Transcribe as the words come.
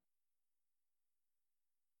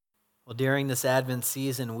Well, during this Advent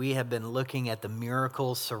season, we have been looking at the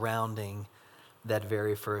miracles surrounding that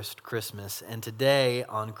very first Christmas. And today,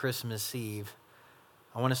 on Christmas Eve,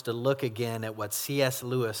 I want us to look again at what C.S.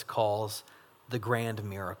 Lewis calls the grand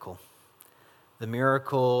miracle. The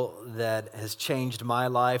miracle that has changed my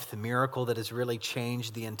life, the miracle that has really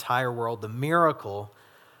changed the entire world, the miracle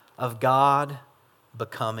of God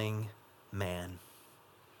becoming man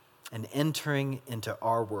and entering into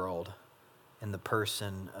our world in the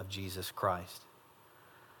person of Jesus Christ.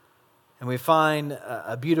 And we find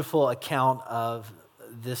a beautiful account of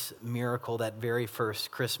this miracle, that very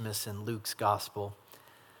first Christmas, in Luke's gospel.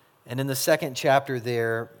 And in the second chapter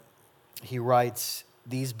there, he writes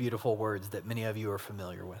these beautiful words that many of you are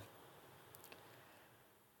familiar with.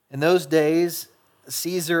 In those days,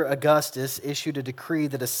 Caesar Augustus issued a decree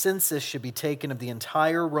that a census should be taken of the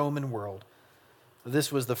entire Roman world.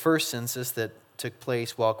 This was the first census that took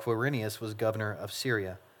place while Quirinius was governor of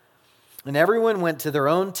Syria. And everyone went to their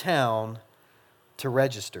own town to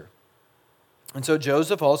register. And so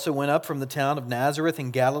Joseph also went up from the town of Nazareth in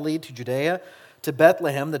Galilee to Judea, to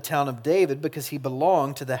Bethlehem, the town of David, because he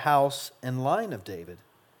belonged to the house and line of David.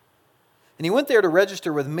 And he went there to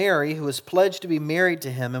register with Mary, who was pledged to be married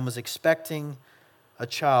to him and was expecting a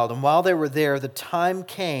child. And while they were there, the time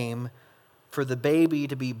came for the baby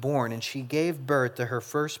to be born, and she gave birth to her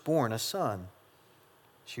firstborn, a son.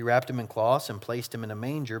 She wrapped him in cloths and placed him in a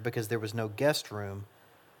manger because there was no guest room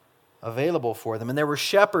available for them. And there were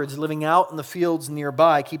shepherds living out in the fields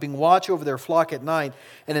nearby, keeping watch over their flock at night.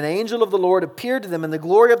 And an angel of the Lord appeared to them, and the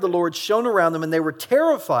glory of the Lord shone around them, and they were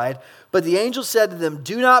terrified. But the angel said to them,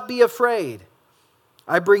 "Do not be afraid.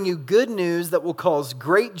 I bring you good news that will cause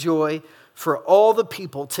great joy for all the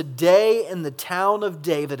people. Today in the town of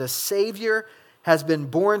David, a Savior has been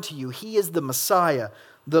born to you. He is the Messiah,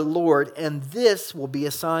 the Lord, and this will be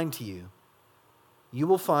a sign to you. You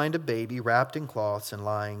will find a baby wrapped in cloths and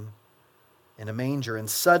lying in a manger." And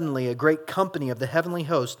suddenly a great company of the heavenly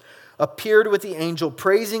host appeared with the angel,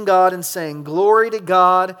 praising God and saying, "Glory to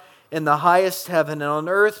God in the highest heaven, and on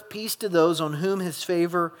earth peace to those on whom his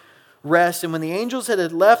favor rests." And when the angels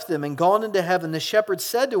had left them and gone into heaven, the shepherds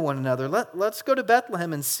said to one another, Let's go to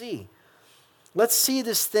Bethlehem and see. Let's see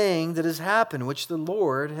this thing that has happened, which the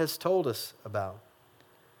Lord has told us about."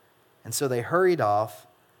 And so they hurried off,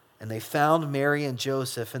 and they found Mary and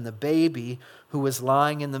Joseph and the baby who was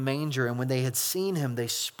lying in the manger. And when they had seen him, they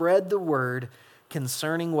spread the word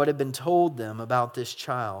concerning what had been told them about this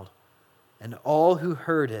child. And all who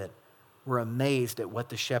heard it were amazed at what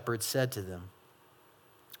the shepherds said to them.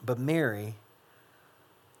 But Mary,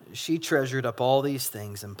 she treasured up all these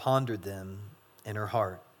things and pondered them in her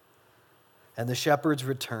heart. And the shepherds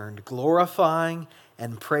returned, glorifying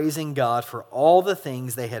and praising God for all the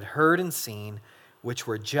things they had heard and seen, which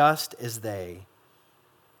were just as they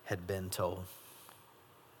had been told.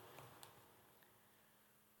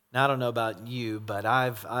 Now, I don't know about you, but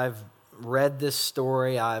I've read this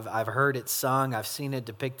story, I've heard it sung, I've seen it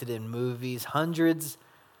depicted in movies hundreds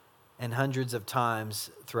and hundreds of times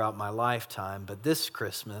throughout my lifetime. But this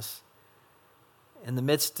Christmas, in the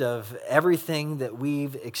midst of everything that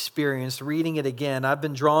we've experienced, reading it again, I've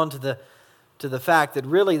been drawn to the fact that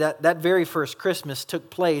really that very first Christmas took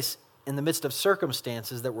place in the midst of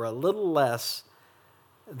circumstances that were a little less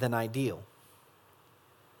than ideal.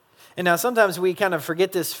 And now sometimes we kind of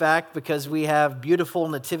forget this fact because we have beautiful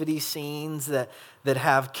nativity scenes that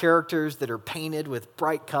have characters that are painted with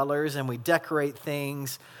bright colors, and we decorate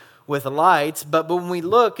things with lights. But when we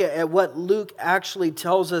look at what Luke actually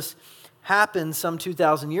tells us happened some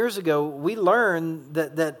 2,000 years ago, we learn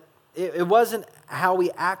that it wasn't how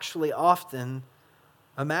we actually often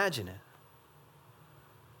imagine it.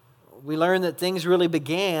 We learn that things really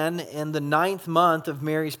began in the 9th month of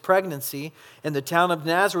Mary's pregnancy in the town of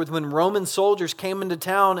Nazareth, when Roman soldiers came into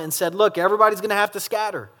town and said, "Look, everybody's going to have to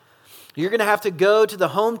scatter. You're going to have to go to the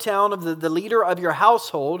hometown of the leader of your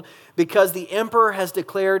household, because the emperor has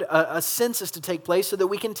declared a census to take place so that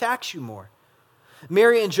we can tax you more."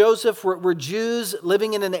 Mary and Joseph were Jews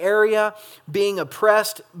living in an area being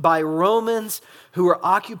oppressed by Romans who were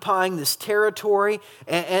occupying this territory.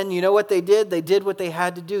 And you know what they did? They did what they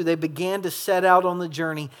had to do. They began to set out on the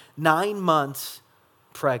journey 9 months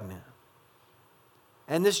pregnant.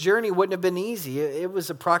 And this journey wouldn't have been easy. It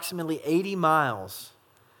was approximately 80 miles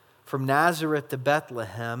from Nazareth to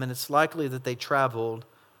Bethlehem, and it's likely that they traveled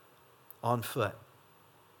on foot.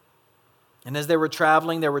 And as they were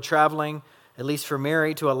traveling, at least for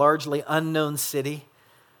Mary, to a largely unknown city,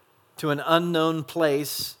 to an unknown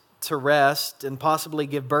place to rest and possibly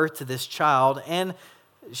give birth to this child. And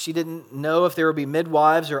she didn't know if there would be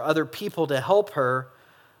midwives or other people to help her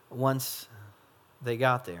once they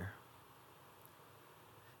got there.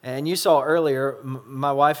 And you saw earlier,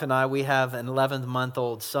 my wife and I, we have an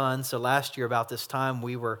 11-month-old son. So last year about this time,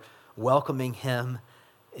 we were welcoming him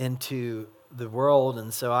into the world.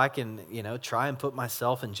 And so I can, try and put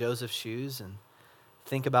myself in Joseph's shoes and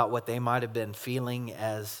think about what they might have been feeling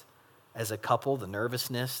as a couple, the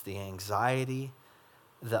nervousness, the anxiety,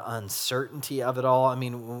 the uncertainty of it all. I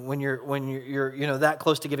mean, when you're that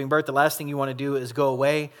close to giving birth, the last thing you want to do is go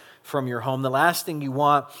away from your home. The last thing you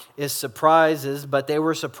want is surprises, but they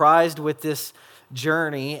were surprised with this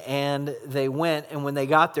journey, and they went, and when they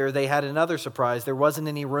got there, they had another surprise. There wasn't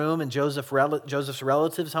any room in Joseph's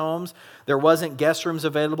relatives' homes. There wasn't guest rooms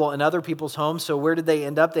available in other people's homes, so where did they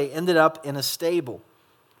end up? They ended up in a stable.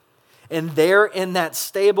 And there in that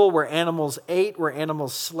stable where animals ate, where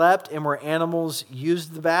animals slept, and where animals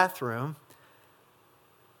used the bathroom,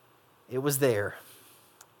 it was there.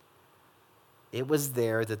 It was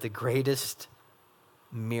there that the greatest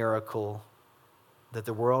miracle that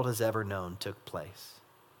the world has ever known took place.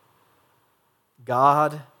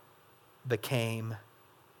 God became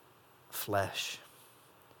flesh.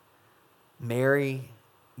 Mary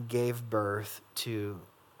gave birth to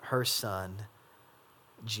her son,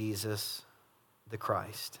 Jesus the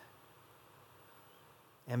Christ.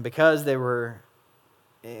 And because they were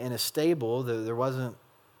in a stable, there wasn't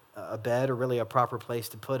a bed or really a proper place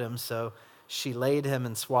to put him, so she laid him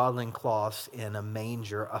in swaddling cloths in a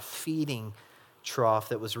manger, a feeding trough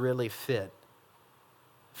that was really fit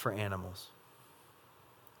for animals.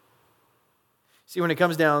 See, when it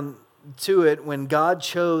comes down to it, when God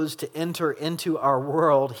chose to enter into our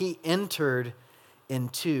world, he entered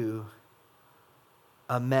into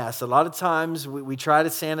a mess. A lot of times we try to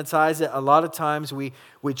sanitize it. A lot of times we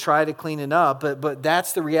try to clean it up, but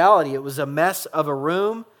that's the reality. It was a mess of a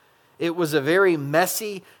room. It was a very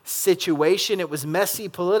messy situation. It was messy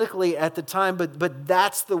politically at the time, but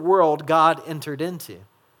that's the world God entered into.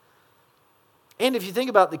 And if you think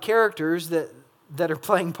about the characters that are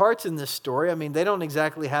playing parts in this story, I mean, they don't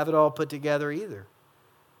exactly have it all put together either.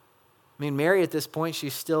 I mean, Mary at this point,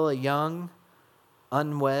 she's still a young,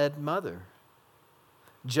 unwed mother.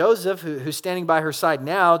 Joseph, who's standing by her side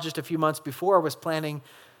now, just a few months before, was planning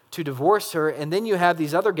to divorce her. And then you have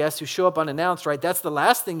these other guests who show up unannounced, right? That's the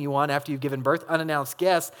last thing you want after you've given birth, unannounced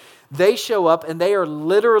guests. They show up and they are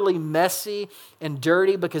literally messy and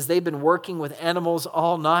dirty because they've been working with animals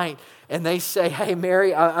all night. And they say, hey,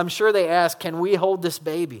 Mary, I'm sure they ask, can we hold this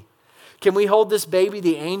baby? Can we hold this baby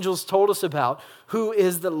the angels told us about, who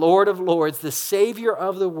is the Lord of Lords, the Savior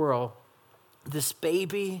of the world, this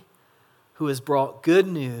baby who has brought good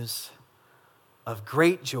news of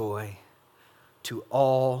great joy to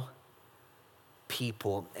all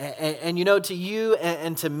people. And to you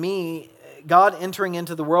and to me, God entering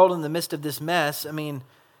into the world in the midst of this mess, I mean,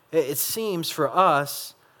 it seems for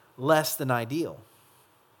us less than ideal.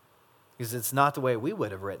 Because it's not the way we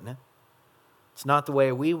would have written it. It's not the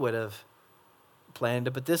way we would have planned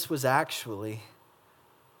it, but this was actually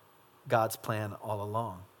God's plan all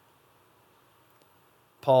along.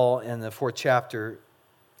 Paul, in the 4th chapter,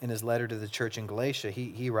 in his letter to the church in Galatia,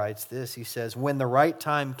 he writes this. He says, when the right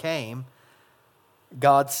time came,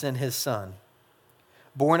 God sent his son,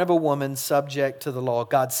 born of a woman subject to the law.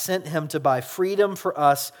 God sent him to buy freedom for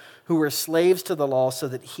us who were slaves to the law so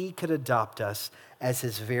that he could adopt us as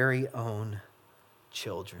his very own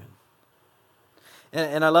children.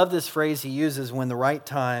 And I love this phrase he uses, when the right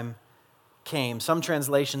time came. Some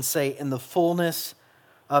translations say, in the fullness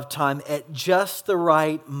of time, at just the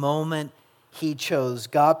right moment he chose,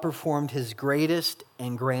 God performed his greatest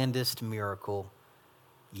and grandest miracle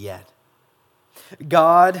yet.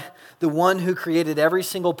 God, the one who created every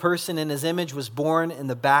single person in his image, was born in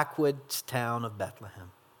the backwoods town of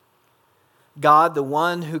Bethlehem. God, the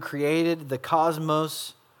one who created the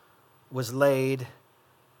cosmos, was laid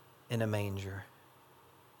in a manger.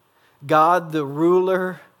 God, the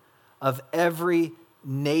ruler of every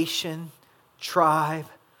nation, tribe,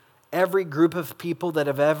 every group of people that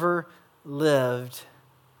have ever lived,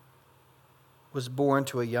 was born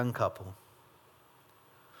to a young couple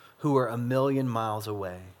who are 1,000,000 miles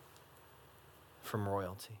away from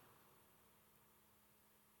royalty.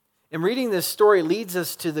 And reading this story leads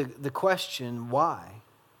us to the question, why?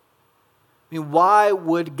 I mean, why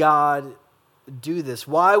would God do this?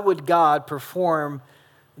 Why would God perform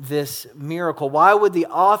this miracle? Why would the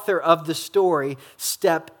author of the story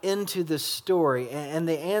step into the story? And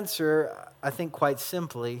the answer, I think quite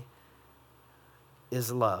simply, is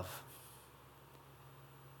love.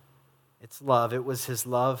 It's love. It was his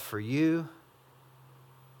love for you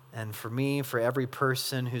and for me, for every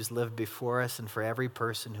person who's lived before us and for every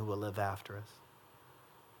person who will live after us.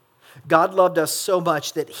 God loved us so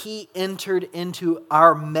much that he entered into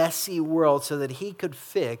our messy world so that he could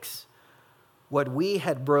fix what we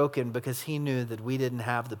had broken because he knew that we didn't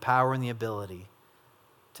have the power and the ability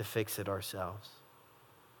to fix it ourselves.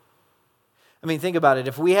 I mean, think about it.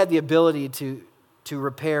 If we had the ability to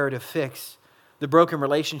repair, to fix the broken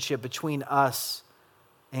relationship between us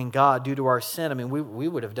and God due to our sin, I mean, we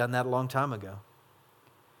would have done that a long time ago.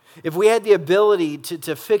 If we had the ability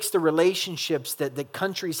to fix the relationships that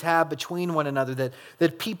countries have between one another,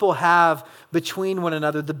 that people have between one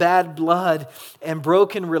another, the bad blood and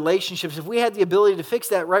broken relationships, if we had the ability to fix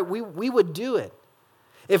that, right, we would do it.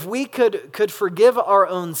 If we could forgive our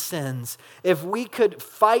own sins, if we could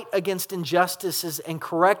fight against injustices and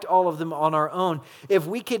correct all of them on our own, if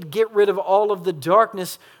we could get rid of all of the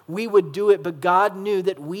darkness, we would do it. But God knew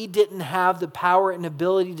that we didn't have the power and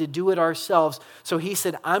ability to do it ourselves. So he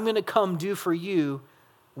said, I'm going to come do for you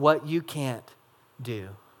what you can't do.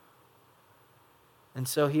 And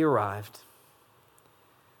so he arrived.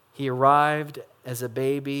 He arrived as a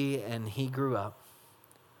baby and he grew up.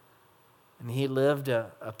 And he lived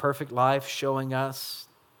a perfect life showing us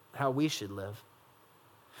how we should live.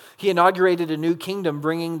 He inaugurated a new kingdom,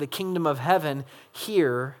 bringing the kingdom of heaven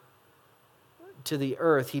here to the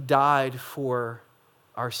earth. He died for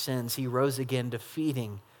our sins. He rose again,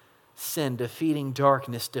 defeating sin, defeating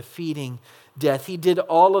darkness, defeating death. He did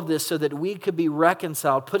all of this so that we could be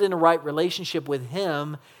reconciled, put in a right relationship with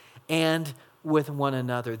him and with one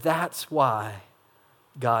another. That's why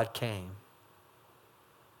God came.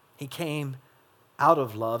 He came out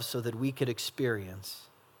of love so that we could experience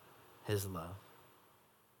his love.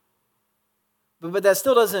 But that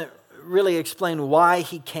still doesn't really explain why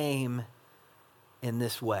he came in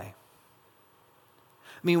this way.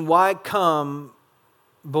 I mean, why come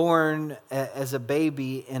born as a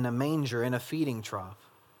baby in a manger, in a feeding trough?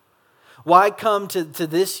 Why come to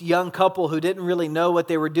this young couple who didn't really know what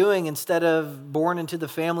they were doing instead of born into the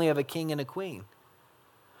family of a king and a queen?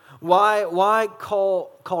 Why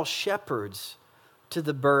call shepherds to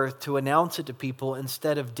the birth to announce it to people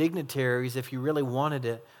instead of dignitaries, if you really wanted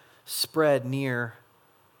it, spread near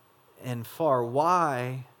and far?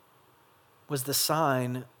 Why was the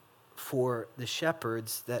sign for the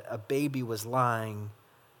shepherds that a baby was lying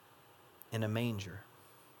in a manger?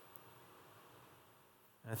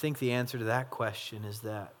 I think the answer to that question is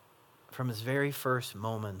that from his very first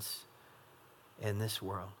moments in this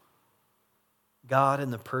world, God, in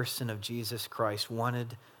the person of Jesus Christ,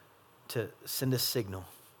 wanted to send a signal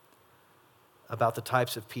about the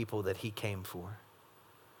types of people that he came for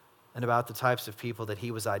and about the types of people that he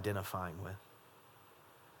was identifying with.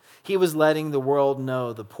 He was letting the world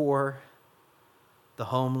know the poor, the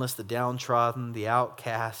homeless, the downtrodden, the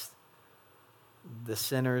outcast, the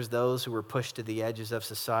sinners, those who were pushed to the edges of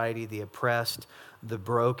society, the oppressed, the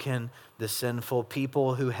broken, the sinful,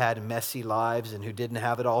 people who had messy lives and who didn't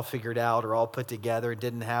have it all figured out or all put together,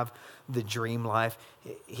 didn't have the dream life.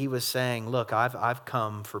 He was saying, look, I've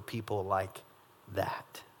come for people like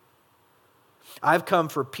that. I've come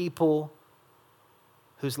for people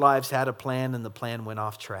whose lives had a plan and the plan went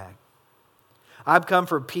off track. I've come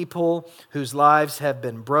for people whose lives have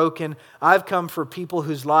been broken. I've come for people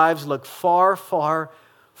whose lives look far, far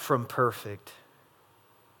from perfect.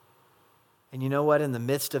 And you know what? In the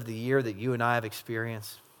midst of the year that you and I have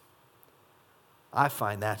experienced, I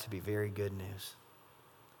find that to be very good news.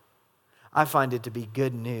 I find it to be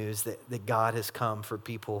good news that God has come for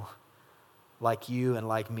people like you and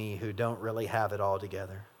like me who don't really have it all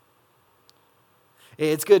together.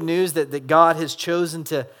 It's good news that God has chosen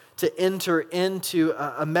to enter into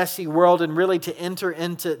a messy world and really to enter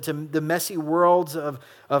into the messy worlds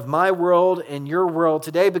of my world and your world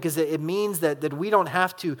today, because it means that we don't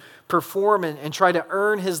have to perform and try to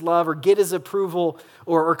earn his love or get his approval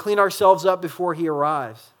or clean ourselves up before he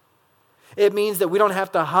arrives. It means that we don't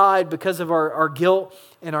have to hide because of our guilt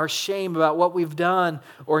and our shame about what we've done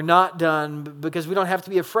or not done, because we don't have to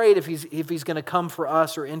be afraid if he's going to come for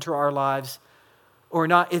us or enter our lives or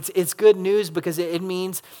not. It's good news because it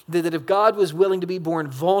means that if God was willing to be born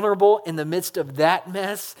vulnerable in the midst of that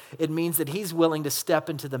mess, it means that he's willing to step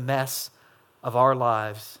into the mess of our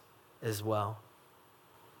lives as well.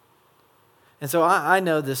 And so I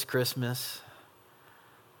know this Christmas,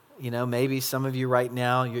 maybe some of you right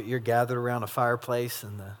now, you're gathered around a fireplace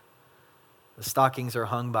and the stockings are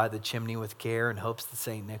hung by the chimney with care in hopes that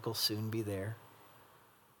St. Nick will soon be there.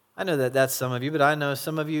 I know that's some of you, but I know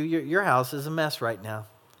some of you, your house is a mess right now.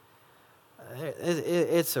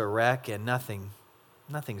 It's a wreck and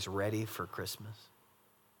nothing's ready for Christmas.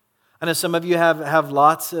 I know some of you have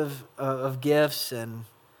lots of gifts and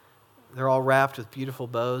they're all wrapped with beautiful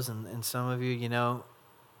bows, and some of you,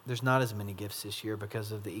 there's not as many gifts this year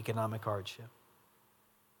because of the economic hardship.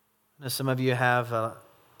 I know some of you have a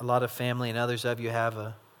lot of family, and others of you have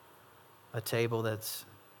a table that's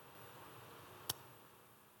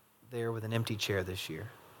there with an empty chair this year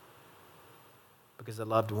because a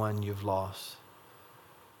loved one you've lost.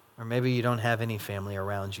 Or maybe you don't have any family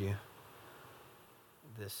around you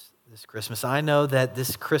this Christmas. I know that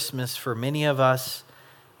this Christmas for many of us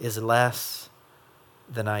is less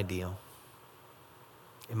than ideal.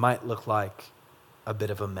 It might look like a bit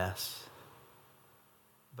of a mess.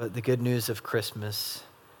 But the good news of Christmas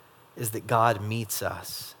is that God meets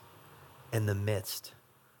us in the midst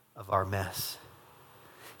of our mess.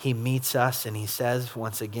 He meets us and he says,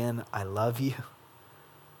 once again, I love you.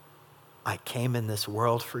 I came in this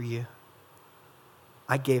world for you.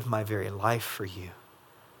 I gave my very life for you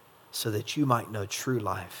so that you might know true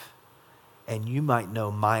life and you might know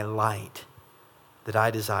my light that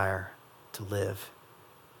I desire to live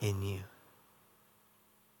in you.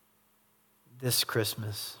 This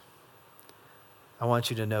Christmas, I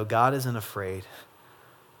want you to know God isn't afraid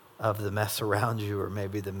of the mess around you or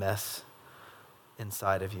maybe the mess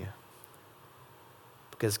inside of you.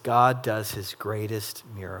 Because God does his greatest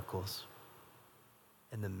miracles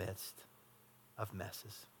in the midst of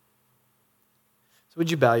messes. So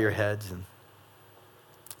would you bow your heads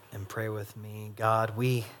and pray with me? God,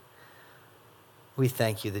 we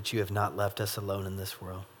thank you that you have not left us alone in this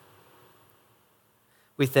world.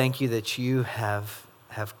 We thank you that you have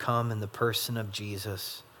come in the person of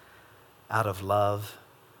Jesus out of love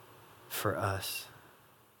for us.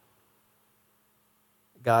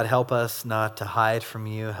 God, help us not to hide from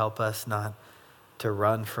you. Help us not to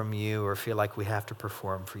run from you or feel like we have to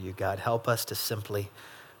perform for you. God, help us to simply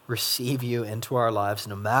receive you into our lives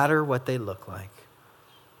no matter what they look like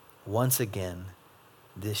once again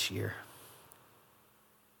this year.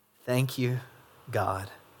 Thank you,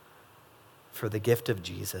 God, for the gift of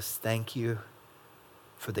Jesus. Thank you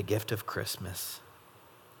for the gift of Christmas.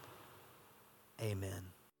 Amen.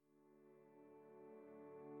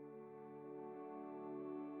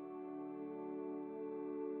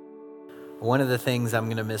 One of the things I'm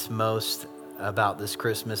going to miss most about this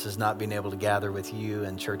Christmas is not being able to gather with you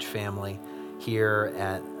and church family here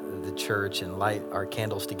at the church and light our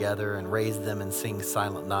candles together and raise them and sing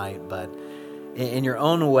Silent Night. But in your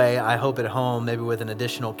own way, I hope at home, maybe with an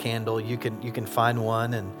additional candle, you can find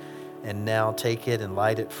one and now take it and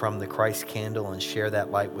light it from the Christ candle and share that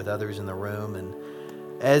light with others in the room. And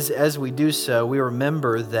as we do so, we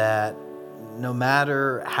remember that no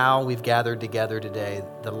matter how we've gathered together today,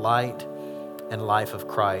 the light and life of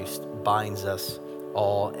Christ binds us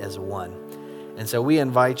all as one. And so we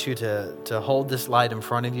invite you to hold this light in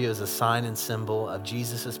front of you as a sign and symbol of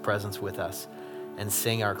Jesus' presence with us and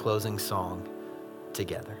sing our closing song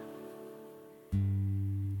together.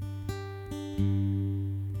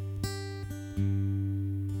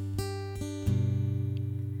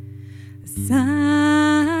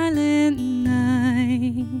 Silent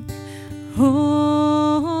night,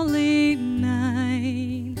 holy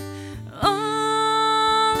night,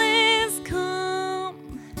 all is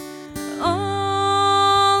calm,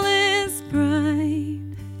 all is bright,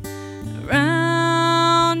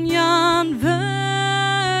 around yon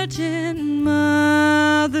virgin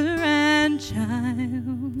mother and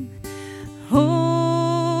child,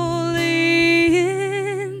 holy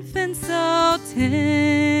infant so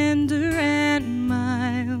tender and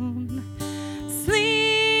mild,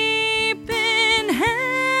 sleep in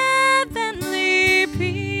heavenly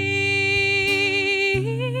peace,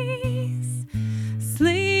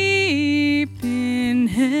 sleep in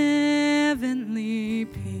heavenly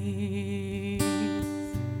peace.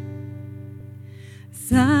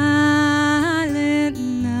 Silent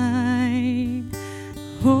night,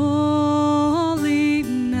 holy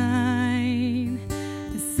night,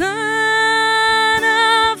 the Son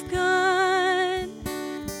of God,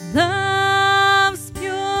 love's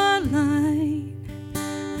pure light,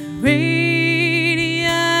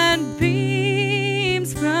 radiant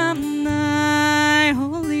beams from thy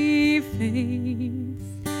holy face,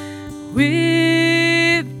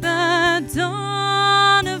 with the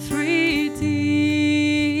dawn of redeeming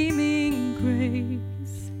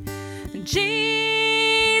grace.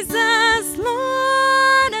 Jesus,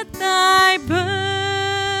 Lord, at thy birth,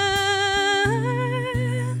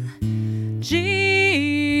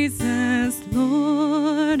 Jesus,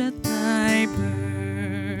 Lord, at thy birth.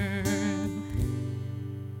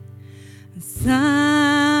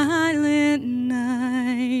 Silent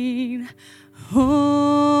night,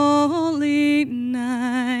 holy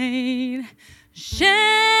night, shepherds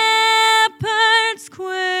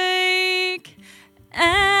quake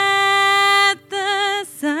at the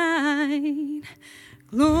sight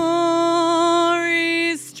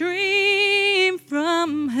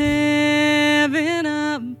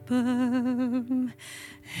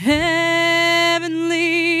Heavenly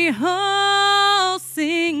hosts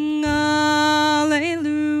sing hallelujah.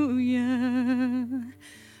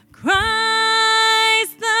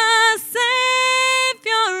 Christ the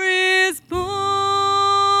Savior is born.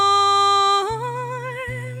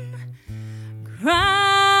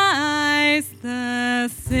 Christ the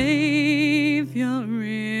Savior